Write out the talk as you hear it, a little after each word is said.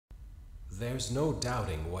There's no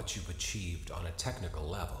doubting what you've achieved on a technical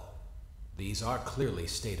level. These are clearly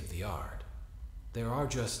state-of-the-art. There are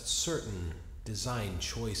just certain design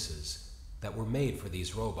choices that were made for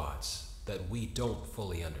these robots that we don't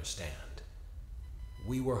fully understand.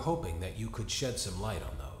 We were hoping that you could shed some light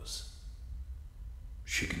on those.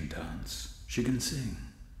 She can dance. She can sing.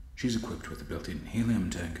 She's equipped with a built-in helium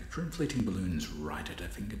tank for inflating balloons right at her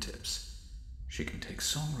fingertips. She can take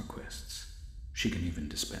song requests. She can even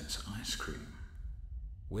dispense ice cream.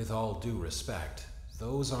 With all due respect,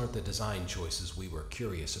 those aren't the design choices we were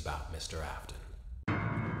curious about, Mr. Afton.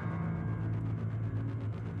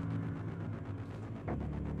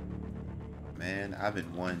 Man, I've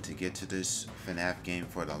been wanting to get to this FNAF game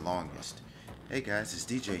for the longest. Hey guys, it's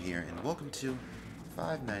DJ here, and welcome to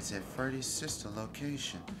Five Nights at Freddy's sister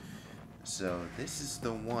location. So this is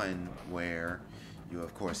the one where you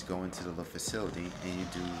of course go into the little facility and you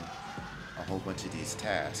do a whole bunch of these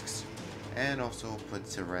tasks, and also put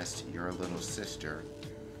to rest your little sister,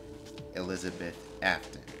 Elizabeth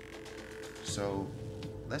Afton. So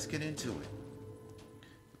let's get into it.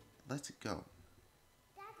 Let's go.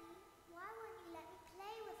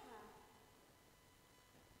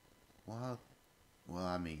 Well,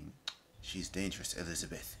 I mean, she's dangerous,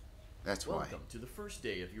 Elizabeth. That's why. Welcome to the first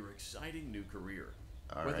day of your exciting new career.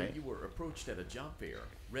 All Whether right. you were approached at a job fair,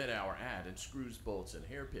 read our ad in screws, bolts, and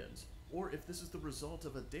hairpins, or if this is the result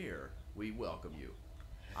of a dare, we welcome you.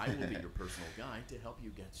 I will be your personal guide to help you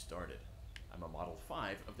get started. I'm a Model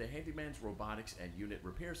 5 of the Handyman's Robotics and Unit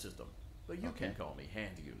Repair System, but you can call me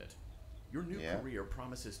Hand Unit. Your new career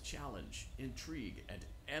promises challenge, intrigue, and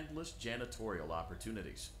endless janitorial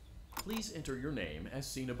opportunities. Please enter your name as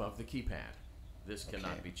seen above the keypad. This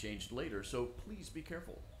cannot be changed later, so please be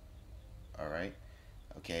careful. Alright.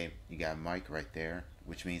 Okay, you got Mike right there,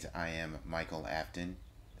 which means I am Michael Afton,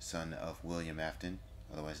 son of William Afton,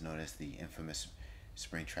 otherwise known as the infamous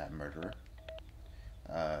Springtrap murderer.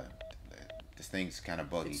 This thing's kind of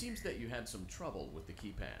buggy. It seems that you had some trouble with the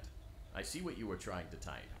keypad. I see what you were trying to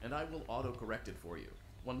type, and I will auto-correct it for you.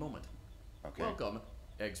 One moment. Okay. Welcome,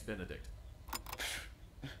 Eggs Benedict.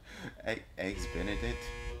 Eggs Benedict?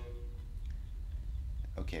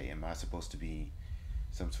 Okay, am I supposed to be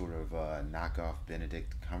some sort of knockoff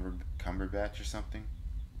Benedict Cumberbatch or something?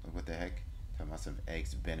 What the heck? Talking about some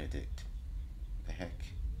Eggs Benedict. What the heck?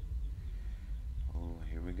 Oh,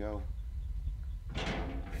 here we go.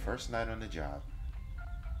 First night on the job.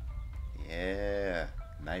 Yeah,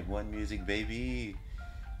 night one music, baby.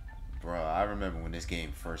 Bro, I remember when this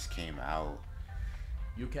game first came out.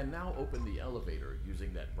 You can now open the elevator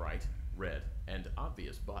using that bright, red, and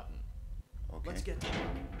obvious button. Okay. Let's get to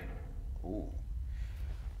work. Ooh.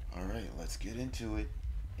 Alright, let's get into it.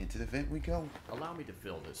 Into the vent we go. Allow me to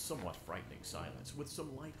fill this somewhat frightening silence with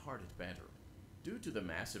some light-hearted banter. Due to the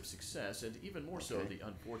massive success, and even more so the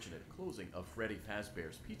unfortunate closing of Freddy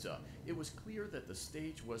Fazbear's Pizza, it was clear that the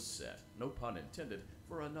stage was set, no pun intended,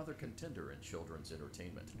 for another contender in children's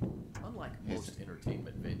entertainment. Unlike most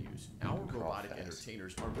entertainment venues, our robotic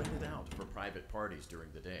entertainers are rented out for private parties during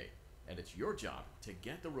the day, and it's your job to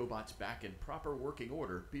get the robots back in proper working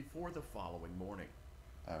order before the following morning.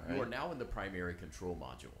 Alright. You are now in the primary control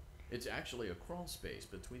module. It's actually a crawl space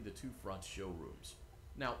between the two front showrooms.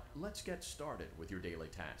 Now, let's get started with your daily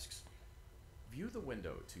tasks. View the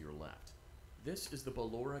window to your left. This is the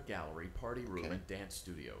BALLORA Gallery Party Room and Dance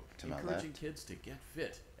Studio, encouraging kids to get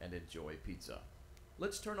fit and enjoy pizza.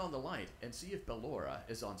 Let's turn on the light and see if BALLORA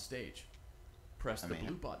is on stage. Press the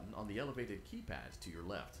blue button on the elevated keypad to your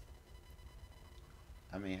left.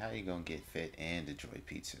 I mean, how you gonna get fit and enjoy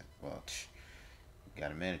pizza? Well,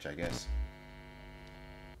 gotta manage, I guess.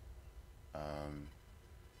 I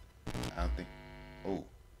don't think... Oh,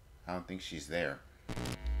 I don't think she's there.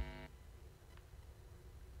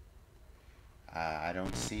 I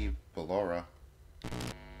don't see BALLORA.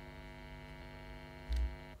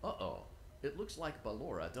 Uh-oh. It looks like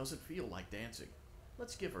BALLORA doesn't feel like dancing.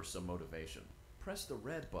 Let's give her some motivation. Press the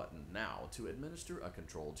red button now to administer a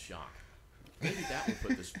controlled shock. Maybe that will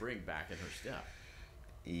put the spring back in her step.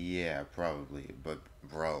 Yeah, probably. But,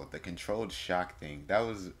 bro, the controlled shock thing, that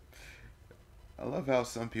was... I love how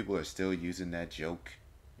some people are still using that joke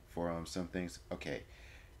for some things. Okay.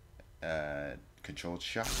 Controlled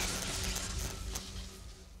shock.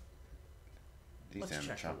 Let's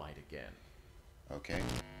check the light again. Okay.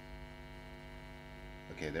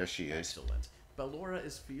 Okay, there she is. Excellent. BALLORA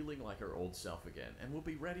is feeling like her old self again and will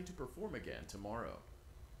be ready to perform again tomorrow.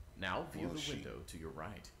 Now view the window to your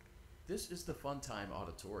right. This is the Funtime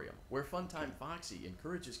Auditorium, where Funtime Foxy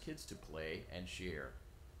encourages kids to play and share.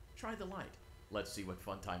 Try the light. Let's see what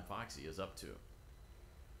Funtime Foxy is up to.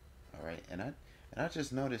 All right, and I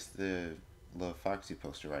just noticed the little Foxy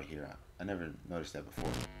poster right here. I never noticed that before.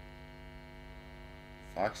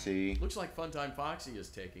 Foxy. Looks like Funtime Foxy is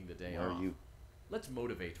taking the day Where off. are you? Let's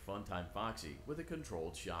motivate Funtime Foxy with a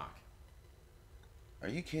controlled shock. Are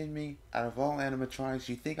you kidding me? Out of all animatronics,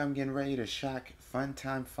 you think I'm getting ready to shock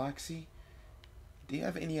Funtime Foxy? Do you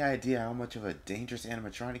have any idea how much of a dangerous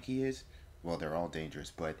animatronic he is? Well, they're all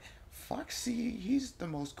dangerous, but Foxy, he's the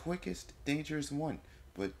most quickest, dangerous one.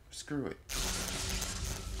 But screw it.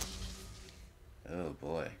 Oh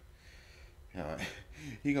boy.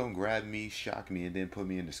 He gonna grab me, shock me, and then put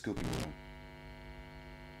me in the scooping room.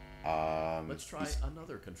 Let's try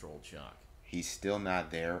another controlled shock. He's still not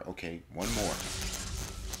there. Okay, one more.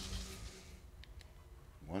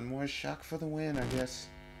 One more shock for the win, I guess.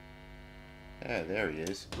 Yeah, there he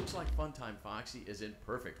is. Looks like Funtime Foxy is in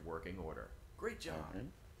perfect working order. Great job. Right.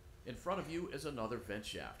 In front of you is another vent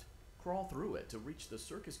shaft. Crawl through it to reach the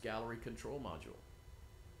Circus Gallery control module.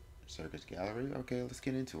 Circus Gallery? Okay, let's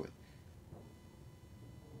get into it.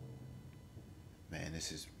 Man,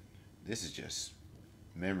 this is just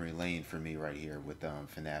memory lane for me right here with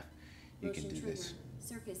FNAF. You Motion can do trigger. this.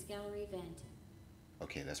 Circus Gallery vent.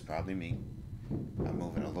 Okay, that's probably me. I'm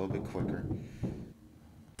moving a little bit quicker.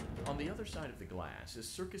 On the other side of the glass is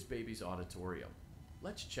Circus Baby's auditorium.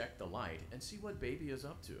 Let's check the light and see what Baby is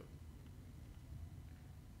up to.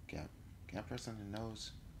 Can I press on the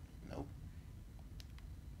nose? Nope.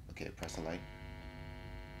 Okay, press the light.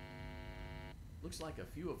 Looks like a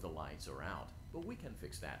few of the lights are out, but we can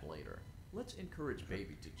fix that later. Let's encourage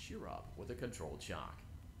Baby to cheer up with a controlled shock.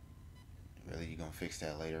 Really, you gonna fix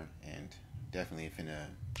that later? And definitely finna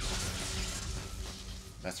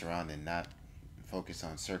mess around and not focus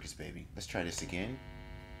on Circus Baby. Let's try this again.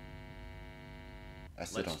 I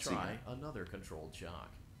still Let's don't see try it. another controlled shock.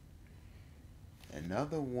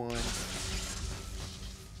 Another one.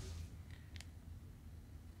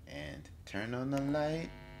 And turn on the light.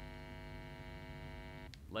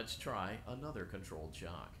 Let's try another controlled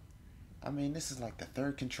shock. I mean, this is like the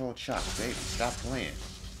third controlled shock, baby. Stop playing.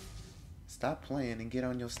 Stop playing and get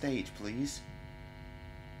on your stage, please.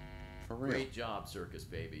 For real. Great job, Circus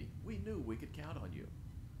Baby. We knew we could count on you.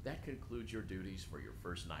 That concludes your duties for your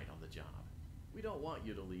first night on the job. We don't want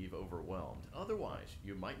you to leave overwhelmed. Otherwise,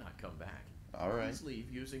 you might not come back. All right. Please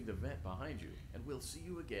leave using the vent behind you, and we'll see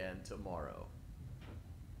you again tomorrow.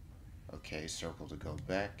 Okay, circle to go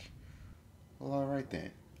back. Well, all right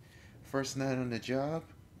then. First night on the job,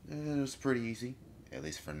 it was pretty easy, at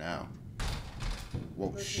least for now. Whoa,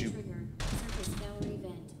 Motion shoot. trigger. Circus Gallery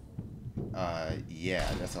vent. Yeah,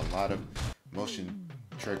 that's a lot of motion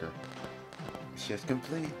trigger. Shift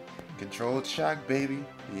complete. Controlled shock, baby.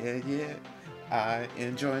 Yeah. I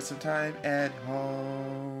enjoy some time at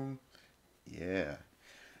home. Yeah.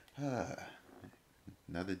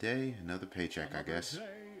 Another day, another paycheck, I guess. Another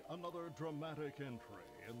day, another dramatic entry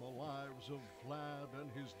in the lives of Vlad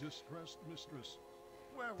and his distressed mistress.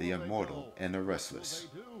 Where will The they immortal go? and the What restless.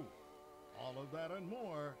 will they do? All of that and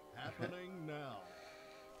more happening now.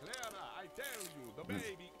 Clara, I tell you, the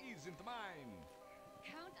baby isn't mine.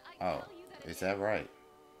 Count, I Oh, tell you that it is that right?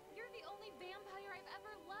 You're the only vampire I've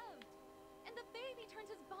ever loved. And the baby turns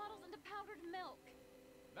his bottles into powdered milk.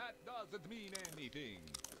 That doesn't mean anything.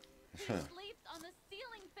 He sleeps on the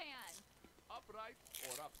ceiling fan. Upright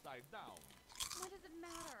or upside down. What does it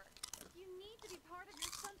matter? You need to be part of your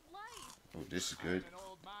son's life. Oh, this is good. I'm an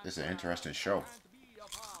old man This is an now. interesting I show. can't be a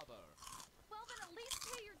father. Well, then at least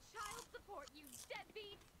pay your child support, you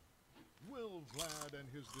deadbeat. Will Vlad and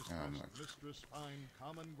his distressed mistress find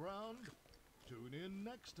common ground? Tune in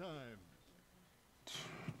next time.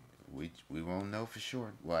 We won't know for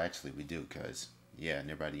sure. Well, actually, we do, cause yeah,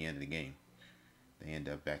 near by the end of the game, they end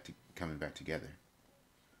up coming back together.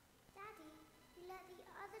 Daddy, you let the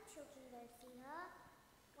other children go see her.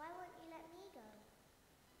 Why won't you let me go?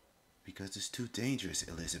 Because it's too dangerous,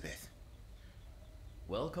 Elizabeth.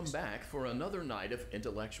 Welcome back for another night of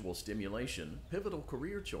intellectual stimulation, pivotal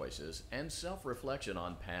career choices, and self-reflection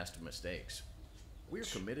on past mistakes. We're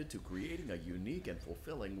committed to creating a unique and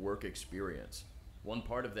fulfilling work experience. One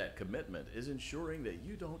part of that commitment is ensuring that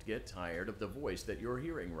you don't get tired of the voice that you're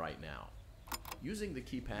hearing right now. Using the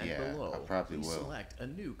keypad Yeah, below, I probably please will. select a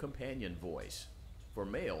new companion voice. For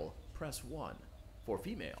male, press 1. For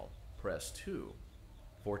female, press 2.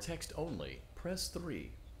 For text only, press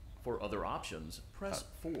 3. For other options, press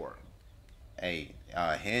 4. Hey,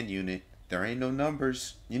 hand unit, there ain't no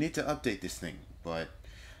numbers. You need to update this thing, but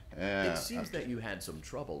It seems okay. that you had some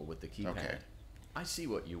trouble with the keypad. Okay. I see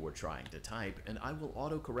what you were trying to type, and I will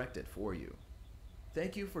auto-correct it for you.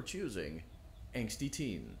 Thank you for choosing Angsty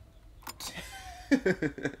Teen.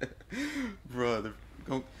 Brother,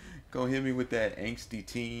 go hit me with that angsty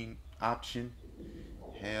teen. option?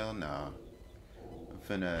 Hell no. I'm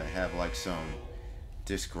finna have like some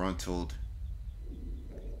disgruntled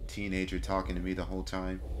teenager talking to me the whole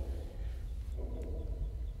time.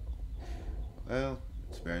 Well,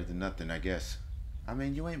 it's better than nothing, I guess. I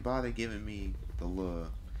mean, you ain't bother giving me the little...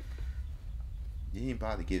 You ain't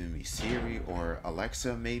bother giving me Siri or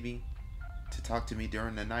Alexa, maybe, to talk to me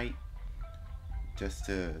during the night? Just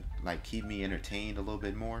to, like, keep me entertained a little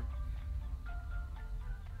bit more?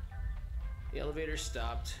 The elevator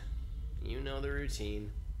stopped. You know the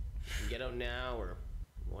routine. You can get out now or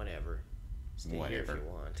whatever. Stay here if you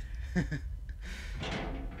want.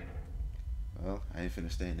 Well, I ain't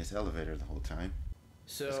finna stay in this elevator the whole time.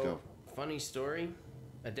 So, let's go. Funny story.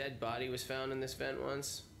 A dead body was found in this vent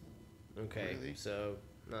once. Okay, Really? So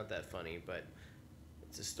not that funny, but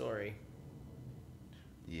it's a story.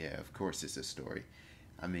 Yeah, of course it's a story.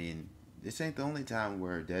 I mean, this ain't the only time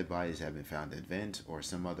where dead bodies have been found at vent or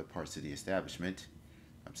some other parts of the establishment.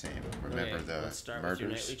 I'm saying, remember the let's start murders? with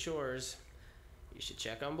your nightly chores. You should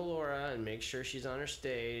check on Ballora and make sure she's on her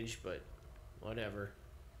stage, but whatever.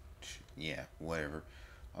 Yeah, whatever.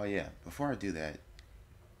 Oh yeah, before I do that,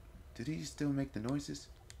 did he still make the noises?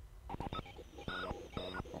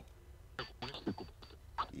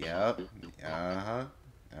 Yup. Uh-huh.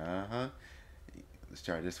 Uh-huh. Let's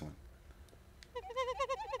try this one.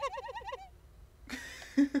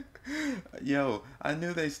 Yo, I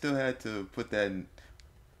knew they still had to put down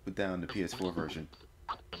the PS4 version.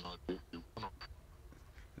 It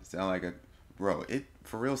sound like a... Bro, it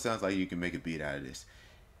for real sounds like you can make a beat out of this.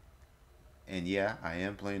 And yeah, I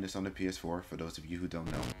am playing this on the PS4, for those of you who don't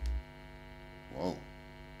know. Whoa.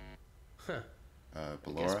 Huh.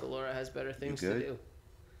 Ballora? I guess Ballora has better things to good? do.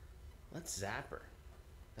 Let's zap her.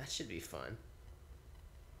 That should be fun.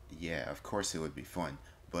 Yeah, of course it would be fun.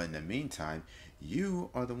 But in the meantime, you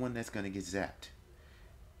are the one that's going to get zapped.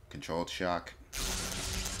 Controlled shock.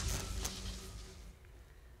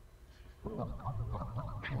 What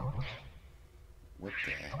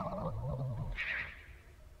the heck?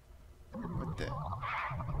 What the...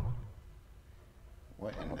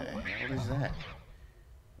 What in the hell is that?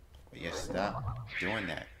 Well, yeah, stop doing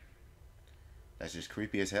that. That's just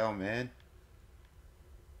creepy as hell, man.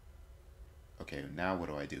 Okay, now what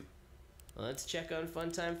do I do? Let's check on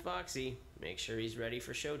Funtime Foxy. Make sure he's ready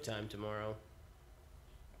for showtime tomorrow.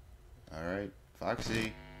 Alright,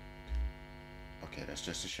 Foxy. Okay, that's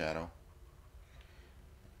just a shadow.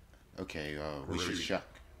 Okay, we should shut.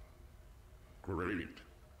 Great.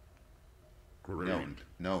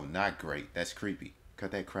 No, not great. That's creepy.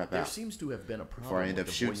 Cut that crap There out. seems to have been a problem Before I end with up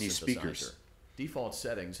the shooting voice these synthesizer. speakers. Default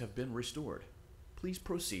settings have been restored. Please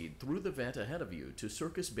proceed through the vent ahead of you to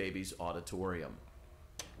Circus Baby's auditorium.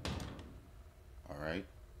 Alright.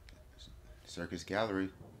 Circus Gallery.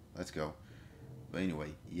 Let's go. But anyway,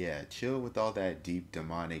 yeah, chill with all that deep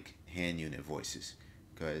demonic hand unit voices.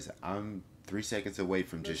 Because I'm 3 seconds away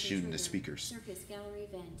from just shooting the speakers. Circus Gallery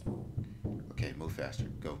vent. Okay, move faster.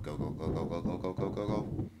 Go, go, go, go, go, go, go, go, go, go,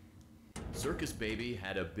 go. Circus Baby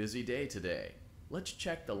had a busy day today. Let's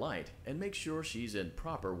check the light and make sure she's in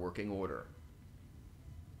proper working order.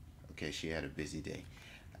 Okay, she had a busy day.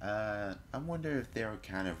 I wonder if they're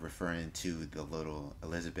kind of referring to the little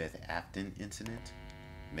Elizabeth Afton incident.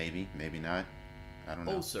 Maybe, maybe not. I don't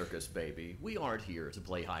know. Oh, Circus Baby, we aren't here to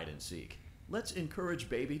play hide and seek. Let's encourage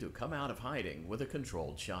Baby to come out of hiding with a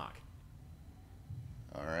controlled shock.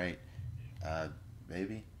 Alright.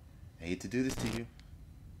 Baby, I hate to do this to you.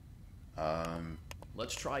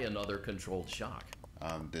 Let's try another controlled shock.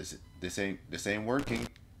 This ain't working.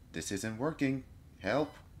 This isn't working.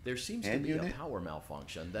 Help. There seems to be a power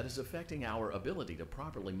malfunction that is affecting our ability to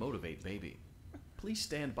properly motivate Baby. Please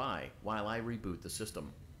stand by while I reboot the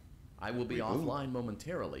system. I will be offline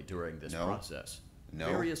momentarily during this process.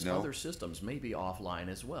 Various other systems may be offline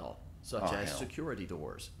as well, such as security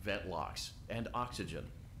doors, vent locks, and oxygen.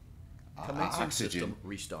 Commencing system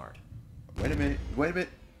restart. Wait a minute. Wait a minute.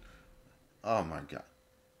 Oh my god.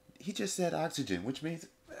 He just said oxygen, which means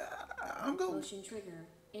I'm going. Motion trigger.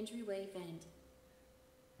 Entryway vent.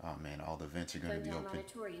 Oh man, all the vents are going to be open.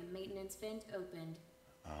 Auditorium maintenance vent opened.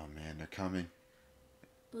 Oh man, they're coming.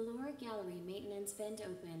 Ballora Gallery maintenance vent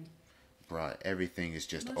opened. Bruh, everything is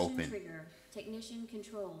just Motion open. trigger. Technician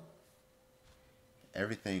control.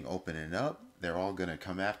 Everything opening up. They're all going to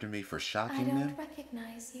come after me for shocking them. I don't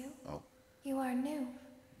recognize you. Oh. You are new.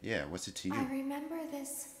 Yeah, what's it to you? I remember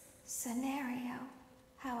this scenario.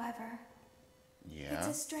 However, yeah. It's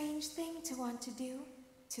a strange thing to want to do,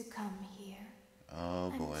 to come here.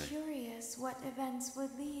 Oh boy. I'm curious what events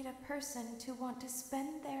would lead a person to want to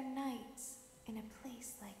spend their nights in a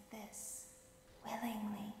place like this.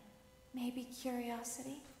 Willingly. Maybe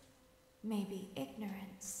curiosity? maybe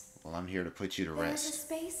ignorance. Well, I'm here to put you to There is a rest.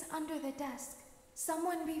 space under the desk.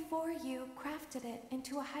 Someone before you crafted it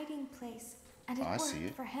into a hiding place, and it I worked see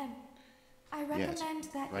it. for him. I Yeah, it's recommend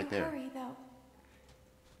that right you there. hurry, though.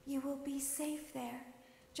 You will be safe there.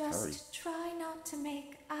 Just Hurry. try not to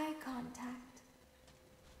make eye contact.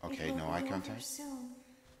 Okay, It will no be eye over contact? soon.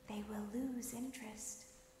 They will lose interest.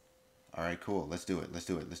 Alright, cool. Let's do it. Let's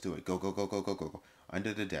do it. Let's do it. Go, go, go, go, go, go, go.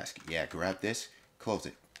 Under the desk. Yeah, grab this. Close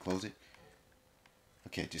it. Close it.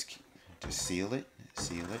 Okay, just seal it.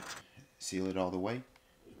 Seal it. Seal it all the way.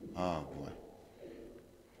 Oh, boy.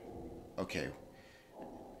 Okay.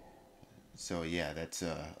 So, yeah, that's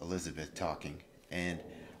Elizabeth talking. And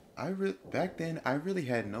back then, I really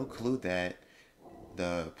had no clue that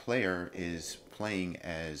the player is playing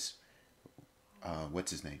as...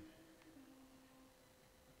 what's his name?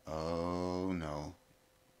 Oh, no.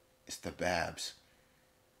 It's the Babs.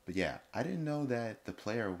 But yeah, I didn't know that the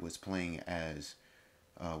player was playing as,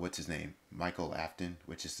 what's his name? Michael Afton,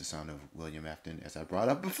 which is the son of William Afton, as I brought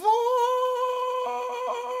up before.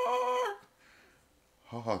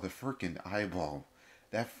 Oh, the freaking eyeball.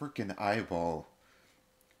 That freaking eyeball.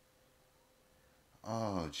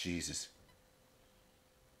 Oh, Jesus.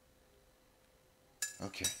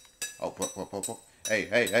 Okay. Oh, whoa.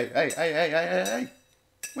 Hey.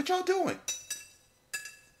 What y'all doing?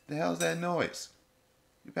 The hell's that noise?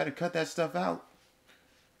 You better cut that stuff out.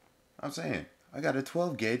 I'm saying, I got a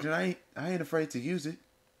 12 gauge and I ain't afraid to use it.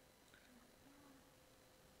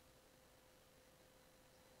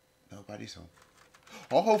 Nobody's home.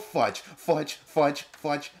 Oh, fudge.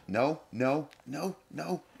 No.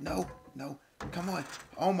 Come on.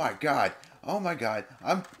 Oh my God.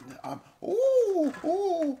 I'm ooh.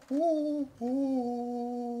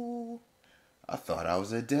 I thought I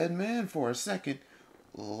was a dead man for a second.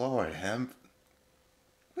 Lord, hemp.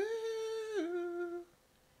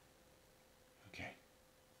 Okay.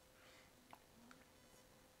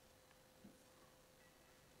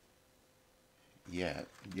 Yeah.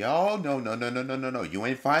 Yo, no. You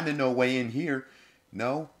ain't finding no way in here.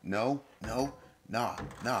 No. Nah.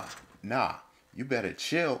 You better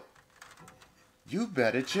chill.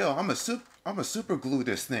 I'ma super glue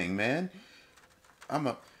this thing, man.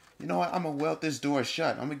 You know what? I'ma weld this door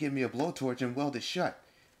shut. I'ma give me a blowtorch and weld it shut.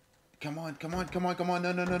 Come on.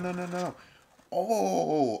 No.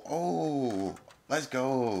 Oh. Let's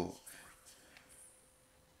go.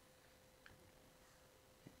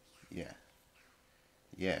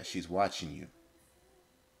 Yeah, she's watching you.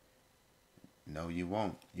 No, you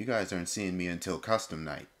won't. You guys aren't seeing me until custom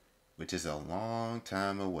night, which is a long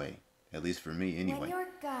time away. At least for me, anyway. When your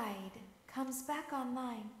guide comes back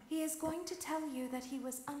online, he is going to tell you that he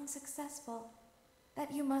was unsuccessful,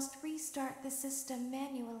 that you must restart the system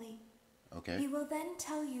manually. Okay. He will then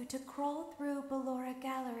tell you to crawl through BALLORA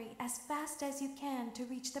Gallery as fast as you can to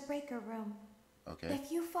reach the breaker room. Okay.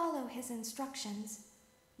 If you follow his instructions,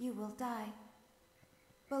 you will die.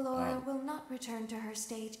 BALLORA will not return to her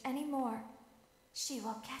stage anymore. She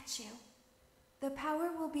will catch you. The power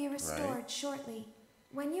will be restored shortly.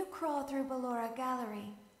 When you crawl through BALLORA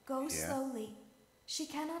Gallery, go slowly. She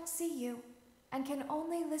cannot see you and can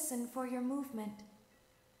only listen for your movement.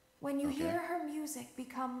 When you hear her music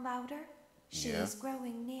become louder, she is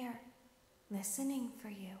growing near, listening for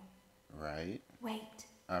you. Right. Wait.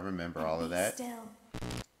 I remember all of that. Still.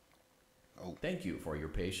 Oh. Thank you for your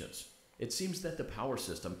patience. It seems that the power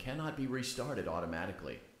system cannot be restarted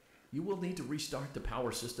automatically. You will need to restart the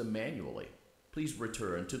power system manually. Please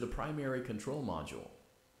return to the primary control module.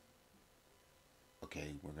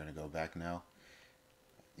 Okay, we're gonna go back now.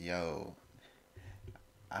 Yo,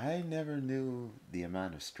 I never knew the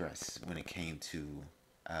amount of stress when it came to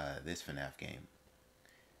this FNAF game.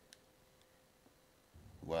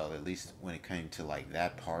 Well, at least when it came to like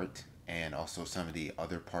that part, and also some of the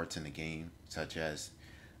other parts in the game, such as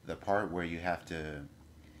the part where you have to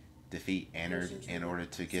defeat Ennard in order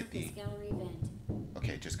to get the...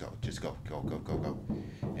 Okay, just go. Go.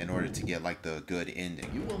 In order to get like the good ending.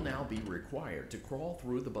 You will now be required to crawl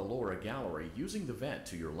through the BALLORA Gallery using the vent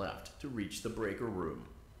to your left to reach the breaker room.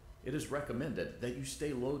 It is recommended that you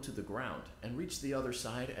stay low to the ground and reach the other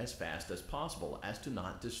side as fast as possible as to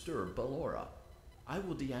not disturb BALLORA. I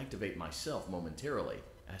will deactivate myself momentarily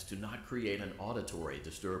as to not create an auditory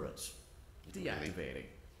disturbance. Deactivating.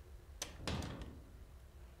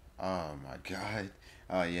 Oh my God.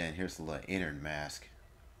 Oh yeah, and here's the little Ennard mask.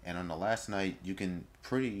 And on the last night, you can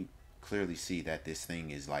pretty clearly see that this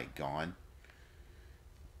thing is like gone.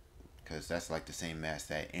 Because that's like the same mask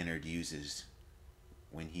that Ennard uses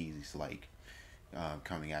when he's like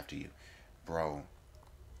coming after you. Bro,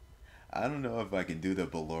 I don't know if I can do the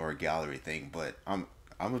BALLORA Gallery thing, but I'm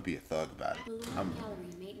I'm gonna be a thug about it. Balloon gallery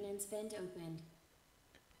maintenance vent opened.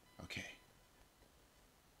 Okay.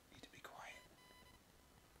 Need to be quiet.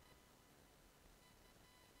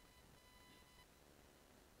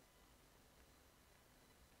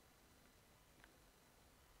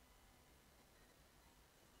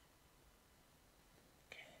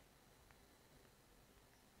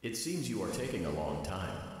 It seems you are taking a long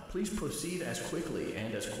time. Please proceed as quickly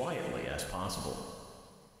and as quietly as possible.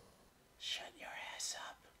 Shut your ass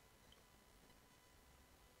up.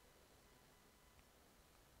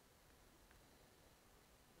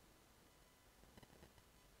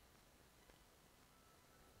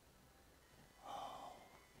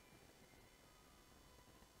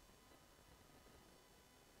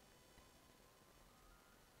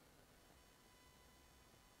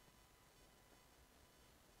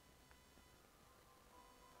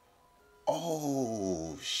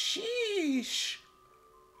 Oh, sheesh.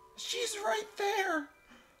 She's right there.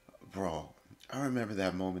 Bro, I remember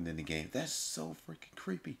that moment in the game. That's so freaking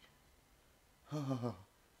creepy. Oh,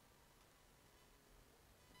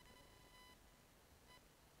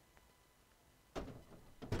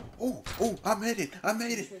 I made it. I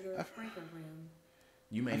made it.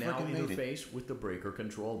 You may now interface with the breaker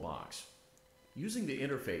control box. Using the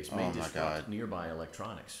interface may disrupt nearby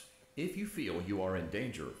electronics. If you feel you are in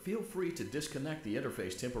danger, feel free to disconnect the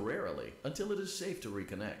interface temporarily until it is safe to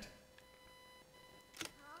reconnect.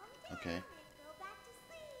 Okay.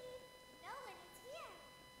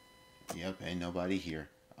 Yep, ain't nobody here.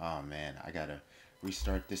 Oh man, I gotta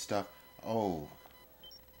restart this stuff. Oh.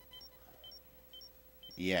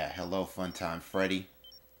 Yeah, hello, fun time, Freddy.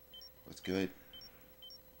 What's good?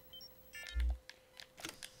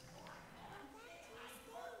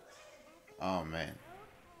 Oh man.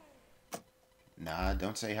 Nah,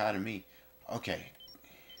 don't say hi to me. Okay.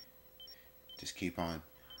 Just keep on.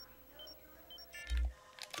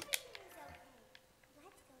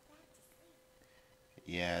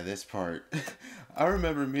 Yeah, this part. I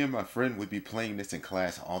remember me and my friend would be playing this in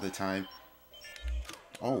class all the time.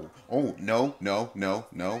 Oh, no.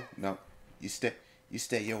 You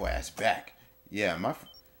stay your ass back. Yeah,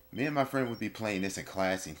 me and my friend would be playing this in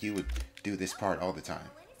class and he would do this part all the time.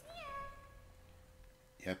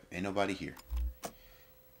 Yep, ain't nobody here.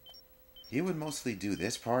 He would mostly do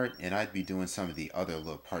this part, and I'd be doing some of the other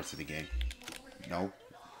little parts of the game. No.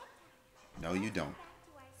 No, you don't.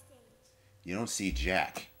 You don't see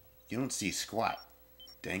Jack. You don't see squat.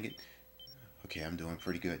 Dang it. Okay, I'm doing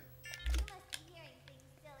pretty good.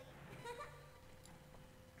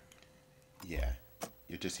 Yeah.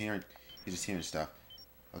 You're just hearing stuff.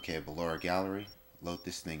 Okay, Ballora Gallery. Load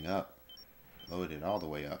this thing up. Load it all the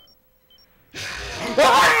way up.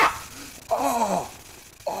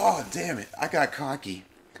 Oh, damn it. I got cocky.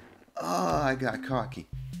 Oh, I got cocky.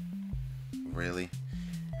 Really?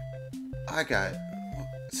 I got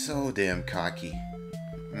so damn cocky.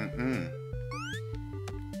 And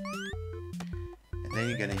then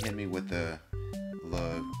you're gonna hit me with the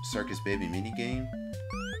Circus Baby minigame.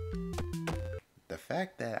 The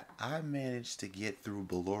fact that I managed to get through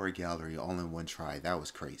Ballora Gallery all in one try, that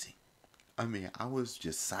was crazy. I mean, I was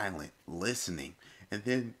just silent, listening, and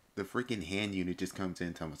then the freaking hand unit just comes in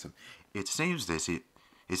and tells me, it seems as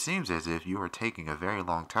if you are taking a very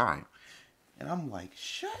long time. And I'm like,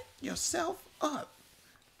 shut yourself up.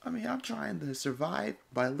 I mean, I'm trying to survive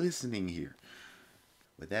by listening here.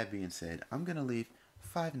 With that being said, I'm going to leave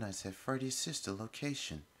Five Nights at Freddy's sister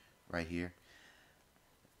location right here.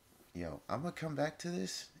 Yo, I'm going to come back to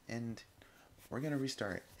this and we're going to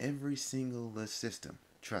restart every single system.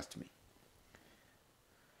 Trust me.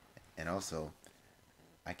 And also,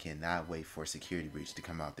 I cannot wait for Security Breach to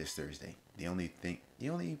come out this Thursday. The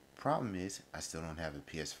only problem is I still don't have a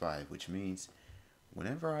PS5, which means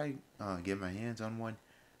whenever I get my hands on one,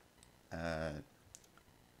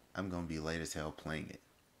 I'm going to be late as hell playing it.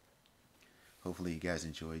 Hopefully you guys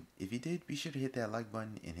enjoyed. If you did, be sure to hit that like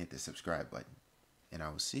button and hit the subscribe button. And I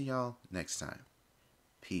will see y'all next time.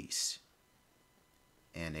 Peace.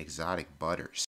 And exotic butters.